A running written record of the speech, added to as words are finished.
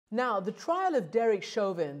Now, the trial of Derek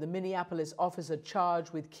Chauvin, the Minneapolis officer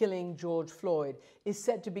charged with killing George Floyd, is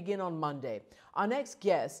set to begin on Monday. Our next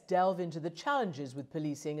guests delve into the challenges with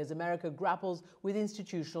policing as America grapples with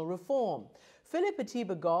institutional reform. Phillip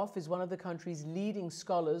Atiba Goff is one of the country's leading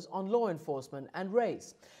scholars on law enforcement and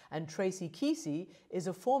race. And Tracie Keesee is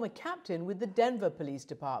a former captain with the Denver Police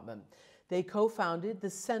Department. They co-founded the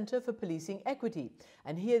Center for Policing Equity.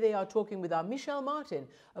 And here they are talking with our Michel Martin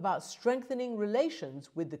about strengthening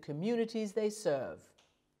relations with the communities they serve.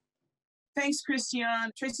 Thanks,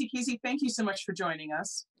 Christiane. Tracie Keesee, thank you so much for joining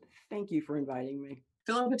us. Thank you for inviting me.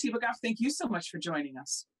 Phillip Atiba Goff, thank you so much for joining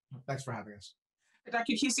us. Thanks for having us.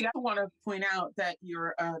 Dr. Keesee, I want to point out that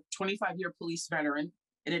you're a 25-year police veteran.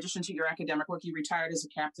 In addition to your academic work, you retired as a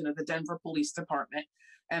captain of the Denver Police Department.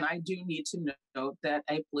 And I do need to note that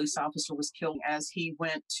a police officer was killed as he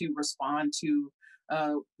went to respond to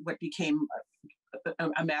what became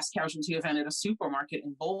a mass casualty event at a supermarket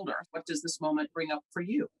in Boulder. What does this moment bring up for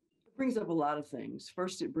you? It brings up a lot of things.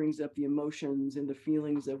 First, it brings up the emotions and the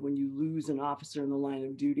feelings of when you lose an officer in the line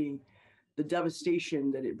of duty, the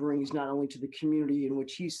devastation that it brings not only to the community in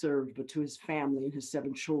which he served, but to his family and his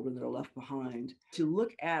 7 children that are left behind. To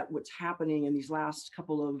look at what's happening in these last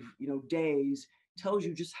couple of days tells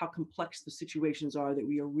you just how complex the situations are that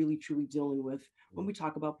we are really truly dealing with when we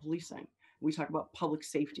talk about policing. We talk about public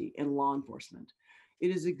safety and law enforcement.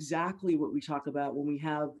 It is exactly what we talk about when we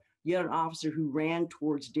have yet an officer who ran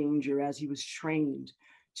towards danger as he was trained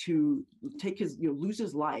to take his, lose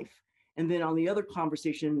his life. And then on the other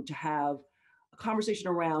conversation, to have a conversation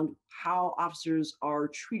around how officers are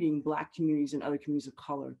treating Black communities and other communities of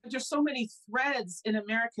color. There's so many threads in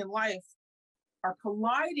American life are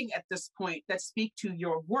colliding at this point that speak to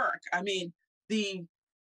your work. I mean, the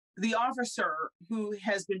officer who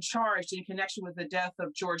has been charged in connection with the death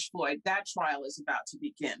of George Floyd, that trial is about to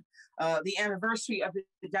begin. The anniversary of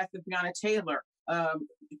the death of Breonna Taylor,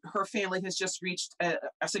 her family has just reached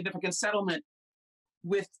a significant settlement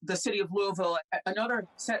with the city of Louisville. Another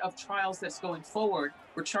set of trials that's going forward,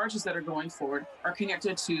 or charges that are going forward, are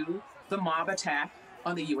connected to the mob attack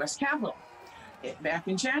on the U.S. Capitol back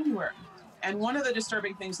in January. And one of the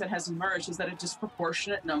disturbing things that has emerged is that a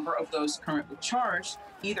disproportionate number of those currently charged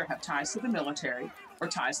either have ties to the military or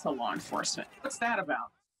ties to law enforcement. What's that about?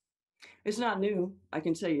 It's not new. I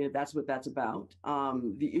can tell you that's what that's about.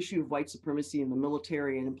 The issue of white supremacy in the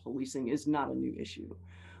military and in policing is not a new issue.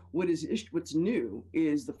 What's new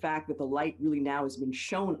is the fact that the light really now has been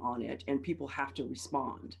shown on it and people have to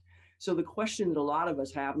respond. So the question that a lot of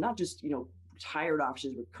us have, not just, retired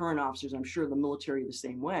officers, but current officers, I'm sure the military the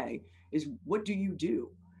same way, is what do you do?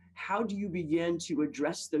 How do you begin to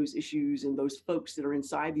address those issues and those folks that are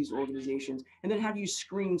inside these organizations? And then how do you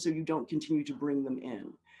screen so you don't continue to bring them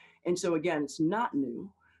in? And so again, it's not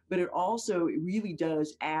new, but it really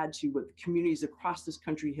does add to what the communities across this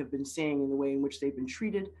country have been saying in the way in which they've been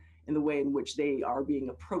treated, in the way in which they are being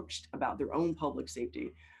approached about their own public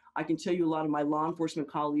safety. I can tell you a lot of my law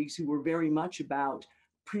enforcement colleagues who were very much about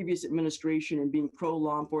previous administration and being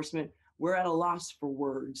pro-law enforcement, we're at a loss for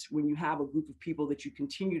words when you have a group of people that you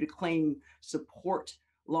continue to claim support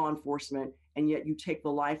law enforcement, and yet you take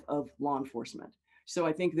the life of law enforcement. So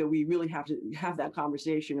I think that we really have to have that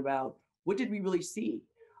conversation about what did we really see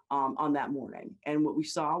on that morning. And what we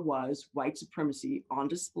saw was white supremacy on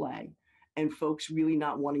display and folks really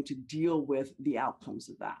not wanting to deal with the outcomes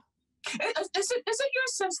of that. Is it your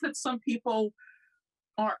sense that some people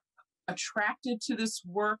are attracted to this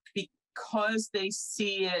work because they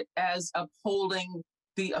see it as upholding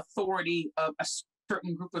the authority of a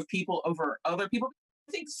certain group of people over other people?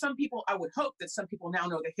 I think I would hope that some people now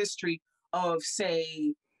know the history of,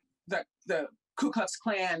 say, the Ku Klux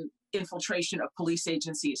Klan infiltration of police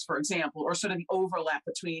agencies, for example, or sort of the overlap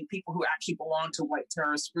between people who actually belong to white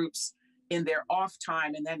terrorist groups in their off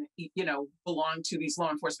time and then, belong to these law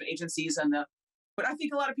enforcement agencies. But I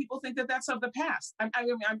think a lot of people think that that's of the past.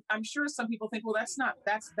 I'm sure some people think, well,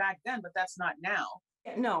 that's back then, but that's not now.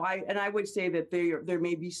 No, I would say that there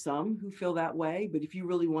may be some who feel that way, but if you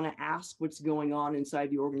really want to ask what's going on inside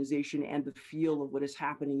the organization and the feel of what is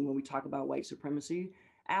happening when we talk about white supremacy,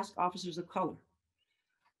 ask officers of color.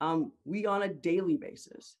 We on a daily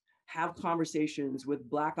basis have conversations with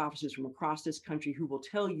Black officers from across this country who will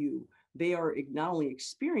tell you they are not only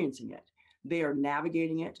experiencing it, they are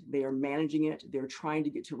navigating it, they are managing it, they're trying to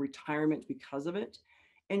get to retirement because of it.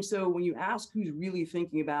 And so when you ask who's really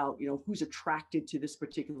thinking about, who's attracted to this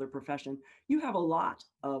particular profession, you have a lot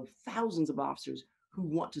of thousands of officers who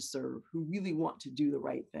want to serve, who really want to do the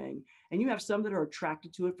right thing. And you have some that are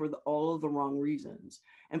attracted to it for all of the wrong reasons.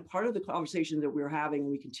 And part of the conversation that we're having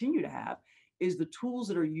and we continue to have is the tools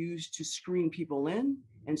that are used to screen people in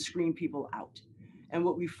and screen people out. And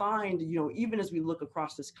what we find, even as we look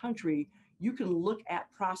across this country, you can look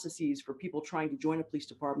at processes for people trying to join a police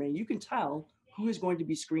department, and you can tell who is going to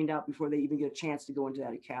be screened out before they even get a chance to go into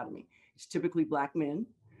that academy. It's typically Black men,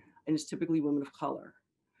 and it's typically women of color.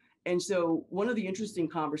 And so one of the interesting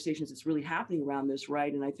conversations that's really happening around this,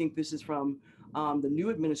 right, and I think this is from the new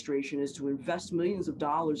administration, is to invest millions of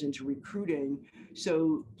dollars into recruiting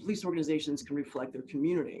so police organizations can reflect their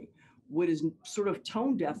community. What is sort of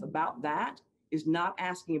tone deaf about that is not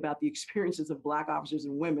asking about the experiences of Black officers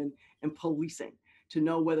and women in policing to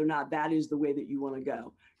know whether or not that is the way that you want to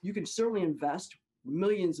go. You can certainly invest,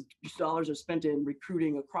 millions of dollars are spent in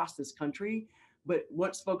recruiting across this country, but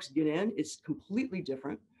once folks get in, it's completely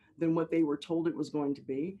different than what they were told it was going to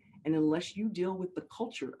be. And unless you deal with the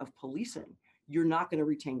culture of policing, you're not going to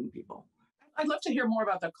retain people. I'd love to hear more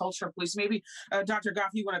about the culture of police. Maybe, Dr.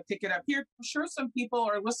 Goff, you want to pick it up here. I'm sure some people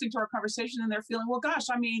are listening to our conversation and they're feeling, well, gosh,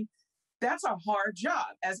 I mean, that's a hard job,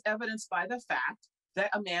 as evidenced by the fact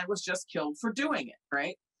that a man was just killed for doing it,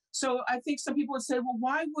 right? So I think some people would say, well,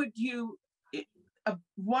 why would you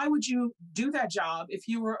do that job if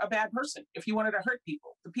you were a bad person, if you wanted to hurt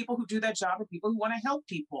people? The people who do that job are people who want to help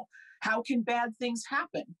people. How can bad things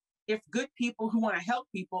happen if good people who want to help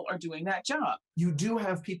people are doing that job? You do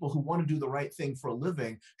have people who want to do the right thing for a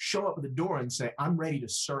living show up at the door and say, I'm ready to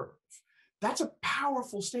serve. That's a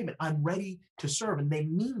powerful statement. I'm ready to serve. And they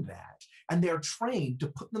mean that. And they're trained to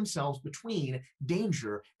put themselves between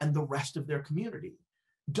danger and the rest of their community.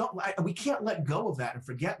 We can't let go of that and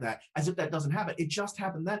forget that as if that doesn't happen. It just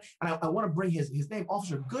happened then. And I want to bring his name,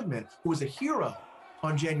 Officer Goodman, who was a hero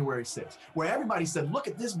on January 6th, where everybody said, look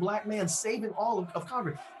at this Black man saving all of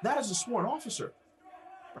Congress. That is a sworn officer,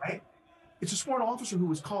 right? It's a sworn officer who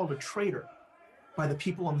was called a traitor by the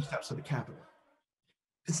people on the steps of the Capitol.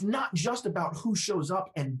 It's not just about who shows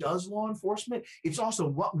up and does law enforcement. It's also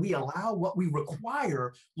what we allow, what we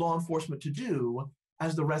require law enforcement to do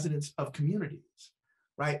as the residents of communities,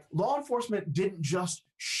 right? Law enforcement didn't just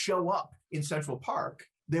show up in Central Park.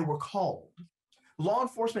 They were called. Law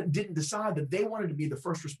enforcement didn't decide that they wanted to be the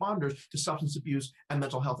first responders to substance abuse and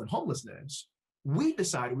mental health and homelessness. We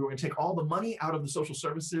decided we were going to take all the money out of the social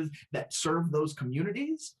services that serve those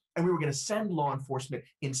communities, and we were going to send law enforcement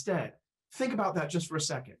instead. Think about that just for a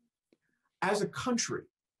second. As a country,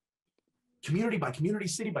 community by community,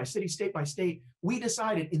 city by city, state by state, we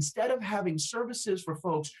decided instead of having services for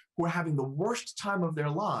folks who are having the worst time of their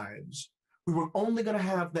lives, we were only going to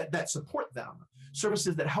have that support them,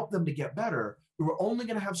 services that help them to get better. We were only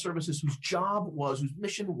going to have services whose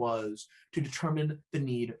mission was to determine the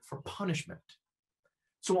need for punishment.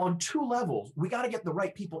 So on two levels, we got to get the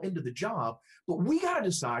right people into the job, but we got to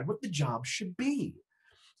decide what the job should be.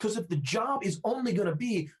 Because if the job is only going to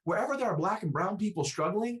be wherever there are Black and brown people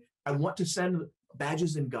struggling, I want to send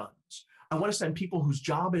badges and guns. I want to send people whose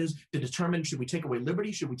job is to determine, should we take away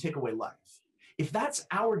liberty? Should we take away life? If that's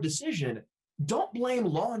our decision, don't blame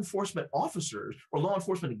law enforcement officers or law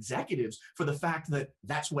enforcement executives for the fact that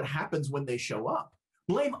that's what happens when they show up.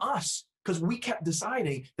 Blame us, because we kept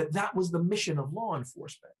deciding that that was the mission of law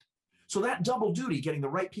enforcement. So that double duty, getting the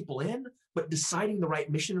right people in, but deciding the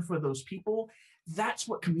right mission for those people, that's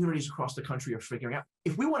what communities across the country are figuring out.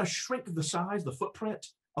 If we want to shrink the size, the footprint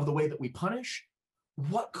of the way that we punish,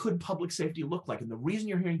 what could public safety look like? And the reason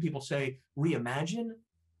you're hearing people say reimagine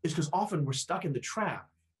is because often we're stuck in the trap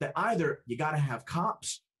that either you got to have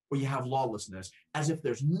cops or you have lawlessness, as if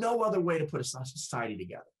there's no other way to put a society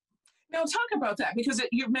together. Now, talk about that, because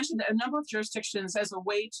you've mentioned a number of jurisdictions as a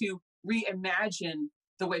way to reimagine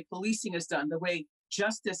the way policing is done, the way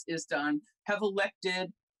justice is done, have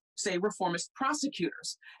elected, say, reformist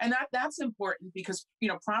prosecutors. And that's important because,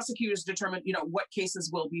 prosecutors determine, what cases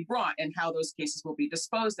will be brought and how those cases will be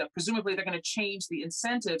disposed of. Presumably, they're going to change the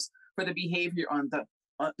incentives for the behavior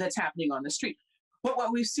that's happening on the street. But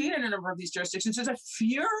what we've seen in a number of these jurisdictions is a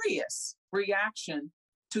furious reaction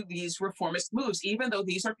to these reformist moves, even though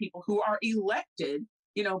these are people who are elected,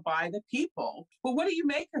 by the people. But what do you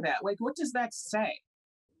make of that? Like, what does that say?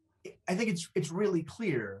 I think it's really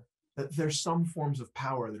clear that there's some forms of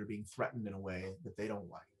power that are being threatened in a way that they don't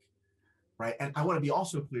like, right? And I want to be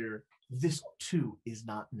also clear, this too is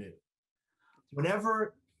not new.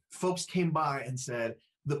 Whenever folks came by and said,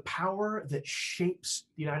 the power that shapes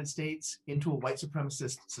the United States into a white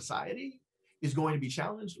supremacist society is going to be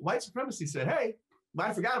challenged, white supremacy said, hey, might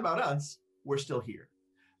have forgot about us, we're still here.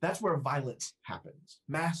 That's where violence happens,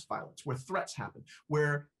 mass violence, where threats happen,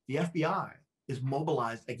 where the FBI is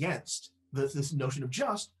mobilized against this notion of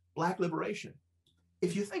just Black liberation.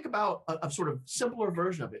 If you think about a sort of simpler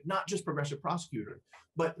version of it, not just progressive prosecutor,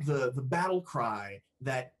 but the battle cry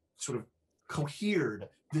that sort of cohered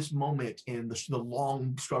this moment in the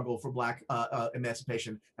long struggle for Black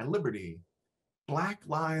emancipation and liberty. Black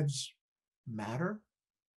lives matter?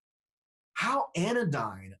 How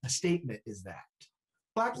anodyne a statement is that?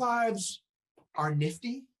 Black lives are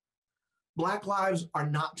nifty. Black lives are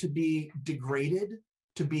not to be degraded,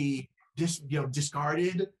 to be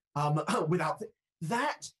discarded without.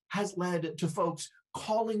 That has led to folks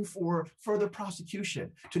calling for further prosecution,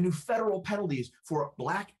 to new federal penalties for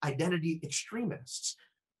Black identity extremists.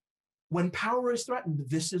 When power is threatened,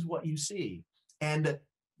 this is what you see. And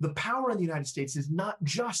the power in the United States is not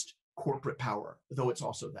just corporate power, though it's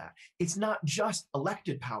also that. It's not just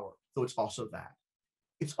elected power, though it's also that.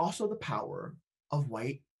 It's also the power of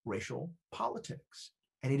white racial politics.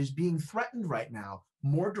 And it is being threatened right now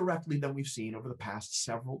more directly than we've seen over the past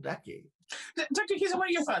several decades. Dr. Keesee, what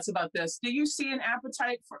are your thoughts about this? Do you see an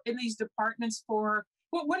appetite in these departments for,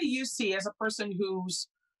 what do you see as a person who's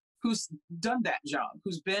done that job,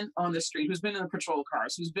 who's been on the street, who's been in the patrol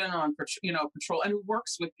cars, who's been on patrol, and who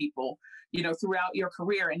works with people, throughout your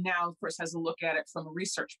career, and now, of course, has a look at it from a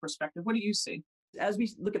research perspective? What do you see? As we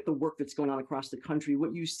look at the work that's going on across the country,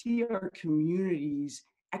 what you see are communities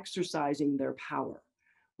exercising their power,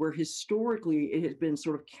 where historically it has been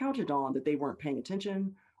sort of counted on that they weren't paying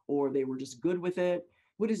attention or they were just good with it.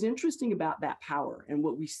 What is interesting about that power and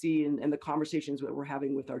what we see in the conversations that we're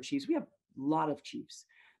having with our chiefs, we have a lot of chiefs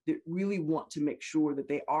that really want to make sure that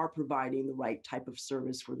they are providing the right type of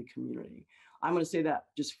service for the community. I'm going to say that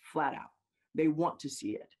just flat out. They want to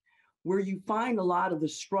see it. Where you find a lot of the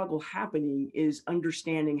struggle happening is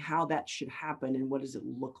understanding how that should happen and what does it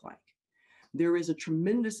look like. There is a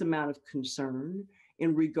tremendous amount of concern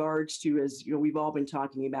in regards to, as we've all been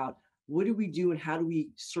talking about, what do we do and how do we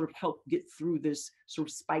sort of help get through this sort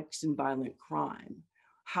of spikes in violent crime?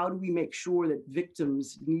 How do we make sure that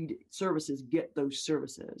victims need services, get those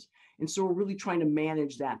services? And so we're really trying to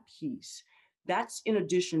manage that piece. That's in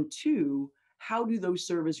addition to how do those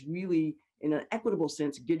services really, in an equitable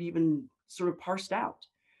sense, get even sort of parsed out?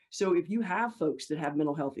 So if you have folks that have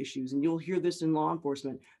mental health issues, and you'll hear this in law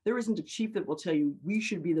enforcement, there isn't a chief that will tell you we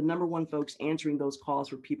should be the number one folks answering those calls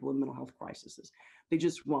for people in mental health crises. They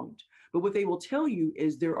just won't. But what they will tell you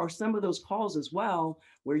is there are some of those calls as well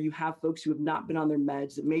where you have folks who have not been on their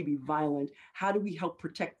meds that may be violent. How do we help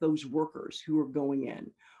protect those workers who are going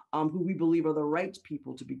in, who we believe are the right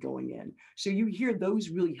people to be going in? So you hear those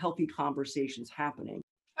really healthy conversations happening.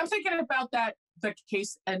 I'm thinking about the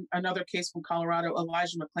case, and another case from Colorado,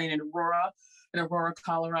 Elijah McClain in Aurora,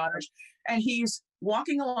 Colorado. And he's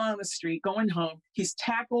walking along the street, going home. He's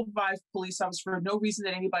tackled by a police officer for no reason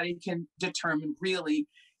that anybody can determine, really.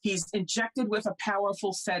 He's injected with a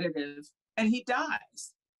powerful sedative, and he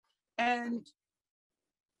dies. And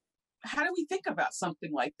how do we think about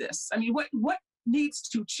something like this? I mean, what needs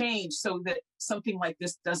to change so that something like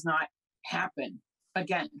this does not happen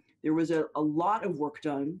again? There was a lot of work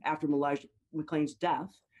done after Elijah McClain's death.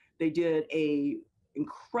 They did a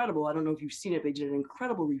incredible, I don't know if you've seen it, they did an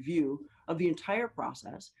incredible review of the entire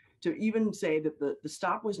process to even say that the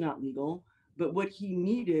stop was not legal, but what he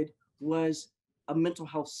needed was a mental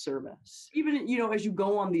health service. Even, as you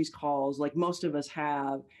go on these calls, like most of us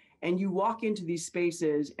have, and you walk into these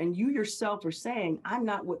spaces and you yourself are saying, I'm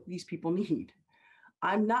not what these people need.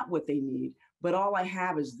 I'm not what they need, but all I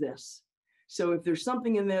have is this. So if there's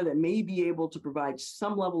something in there that may be able to provide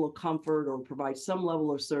some level of comfort or provide some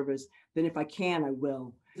level of service, then if I can, I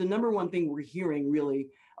will. The number one thing we're hearing really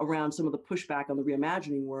around some of the pushback on the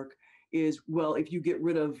reimagining work is, well, if you get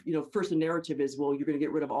rid of, first the narrative is, well, you're going to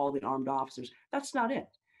get rid of all the armed officers. That's not it.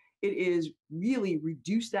 It is really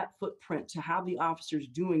reduce that footprint to have the officers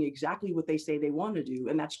doing exactly what they say they want to do,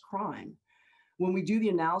 and that's crime. When we do the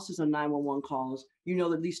analysis on 911 calls,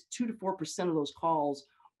 that at least 2 to 4% of those calls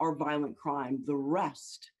are violent crime. The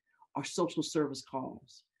rest are social service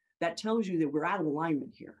calls. That tells you that we're out of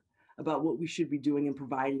alignment here about what we should be doing and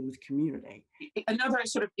providing with community. Another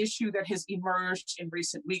sort of issue that has emerged in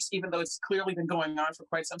recent weeks, even though it's clearly been going on for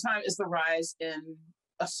quite some time, is the rise in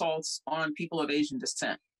assaults on people of Asian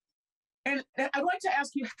descent. And I'd like to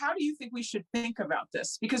ask you, how do you think we should think about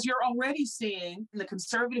this? Because you're already seeing in the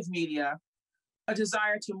conservative media a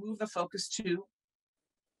desire to move the focus to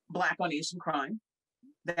Black on Asian crime.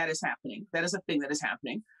 That is happening. That is a thing that is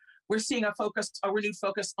happening. We're seeing a renewed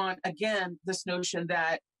focus on, again, this notion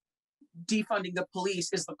that defunding the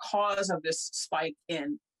police is the cause of this spike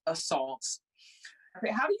in assaults.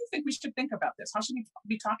 Okay, how do you think we should think about this? How should we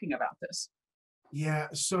be talking about this? Yeah,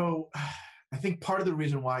 so I think part of the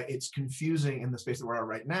reason why it's confusing in the space that we're at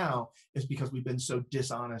right now is because we've been so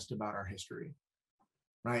dishonest about our history.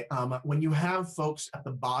 right? When you have folks at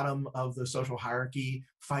the bottom of the social hierarchy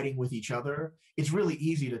fighting with each other, it's really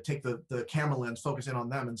easy to take the camera lens, focus in on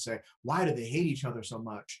them and say, why do they hate each other so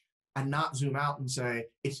much? And not zoom out and say,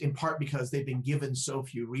 it's in part because they've been given so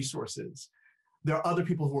few resources. There are other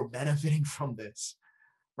people who are benefiting from this,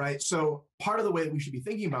 right? So part of the way that we should be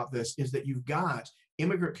thinking about this is that you've got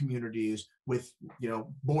immigrant communities with,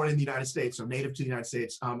 born in the United States, so native to the United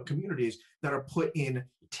States communities that are put in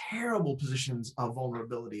terrible positions of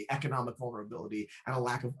vulnerability, economic vulnerability, and a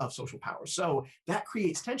lack of social power. So that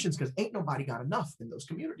creates tensions because ain't nobody got enough in those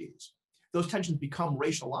communities. Those tensions become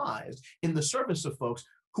racialized in the service of folks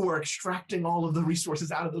who are extracting all of the resources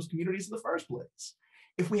out of those communities in the first place.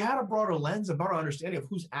 If we had a broader lens, a broader understanding of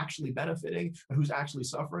who's actually benefiting and who's actually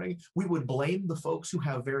suffering, we would blame the folks who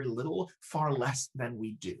have very little far less than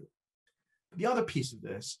we do. The other piece of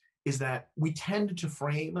this is that we tend to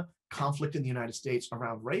frame conflict in the United States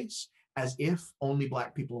around race as if only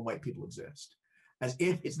Black people and white people exist, as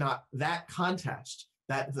if it's not that contest,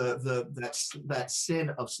 that sin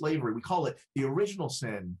of slavery. We call it the original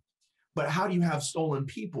sin. But how do you have stolen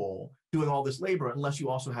people doing all this labor unless you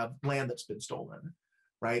also have land that's been stolen,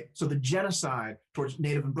 right? So the genocide towards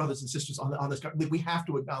Native and brothers and sisters on this, we have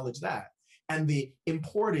to acknowledge that. And the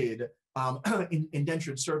imported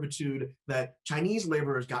indentured servitude that Chinese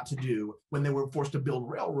laborers got to do when they were forced to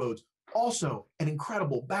build railroads, also an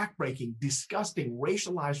incredible, backbreaking, disgusting,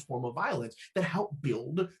 racialized form of violence that helped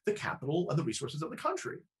build the capital and the resources of the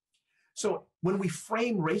country. So when we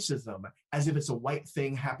frame racism as if it's a white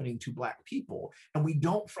thing happening to Black people, and we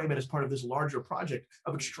don't frame it as part of this larger project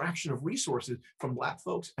of extraction of resources from Black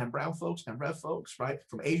folks and brown folks and red folks, right?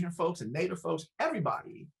 From Asian folks and Native folks,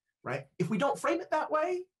 everybody, right? If we don't frame it that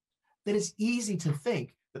way, then it's easy to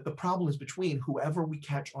think that the problem is between whoever we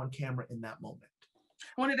catch on camera in that moment.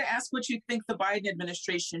 I wanted to ask what you think the Biden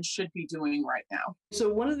administration should be doing right now.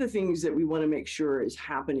 So one of the things that we want to make sure is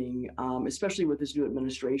happening, especially with this new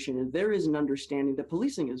administration, is there is an understanding that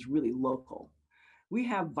policing is really local. We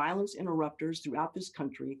have violence interrupters throughout this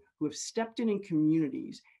country who have stepped in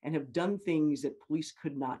communities and have done things that police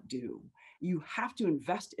could not do. You have to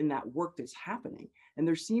invest in that work that's happening. And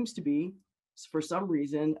there seems to be, for some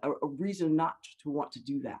reason, a reason not to want to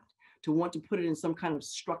do that, to want to put it in some kind of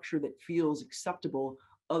structure that feels acceptable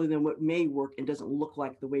other than what may work and doesn't look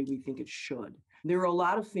like the way we think it should. There are a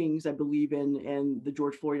lot of things I believe in the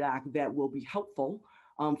George Floyd Act that will be helpful.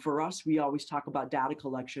 For us, we always talk about data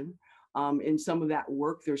collection. In some of that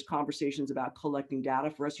work, there's conversations about collecting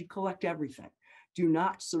data. For us, you collect everything. Do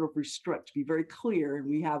not sort of restrict, be very clear. And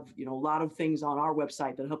we have a lot of things on our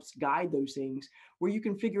website that helps guide those things where you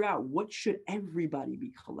can figure out what should everybody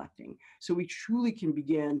be collecting. So we truly can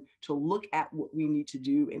begin to look at what we need to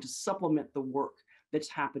do and to supplement the work that's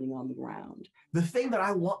happening on the ground. The thing that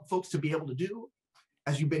I want folks to be able to do,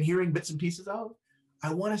 as you've been hearing bits and pieces of,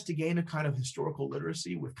 I want us to gain a kind of historical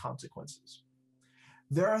literacy with consequences.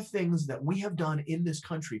 There are things that we have done in this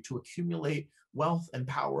country to accumulate wealth and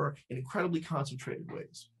power in incredibly concentrated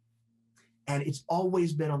ways. And it's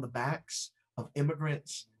always been on the backs of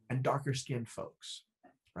immigrants and darker skinned folks,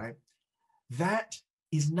 right? That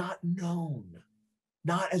is not known,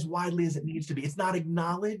 not as widely as it needs to be. It's not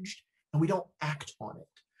acknowledged, and we don't act on it.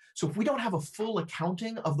 So if we don't have a full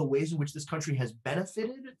accounting of the ways in which this country has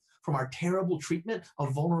benefited from our terrible treatment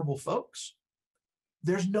of vulnerable folks,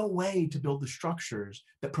 there's no way to build the structures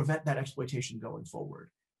that prevent that exploitation going forward,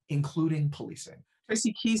 including policing.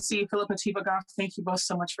 Tracie Keesee, Phillip Atiba Goff, thank you both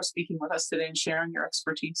so much for speaking with us today and sharing your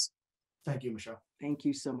expertise. Thank you, Michelle. Thank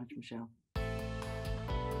you so much, Michelle.